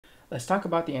Let's talk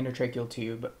about the endotracheal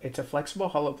tube. It's a flexible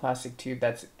hollow plastic tube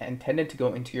that's intended to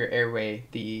go into your airway,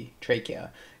 the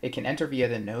trachea. It can enter via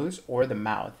the nose or the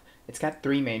mouth. It's got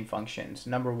three main functions.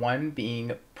 Number one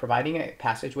being providing a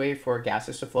passageway for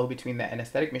gases to flow between the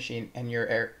anesthetic machine and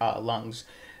your lungs.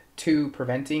 Two,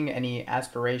 preventing any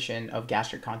aspiration of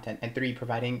gastric content. And three,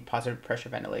 providing positive pressure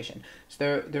ventilation.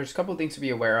 So there's a couple of things to be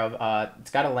aware of.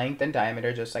 It's got a length and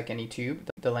diameter just like any tube.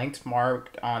 The length's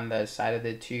marked on the side of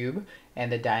the tube,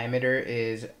 and the diameter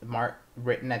is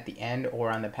written at the end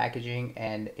or on the packaging,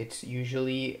 and it's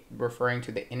usually referring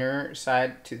to the inner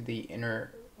side to the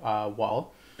inner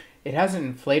wall. It has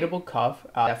an inflatable cuff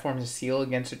that forms a seal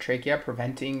against the trachea,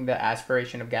 preventing the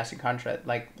aspiration of gastric content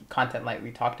like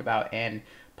we talked about, and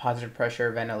positive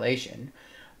pressure ventilation.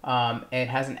 It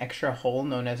has an extra hole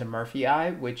known as a Murphy eye,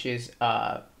 which is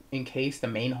in case the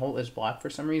main hole is blocked for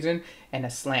some reason, and a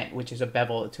slant, which is a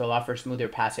bevel to allow for smoother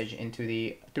passage through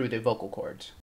the vocal cords.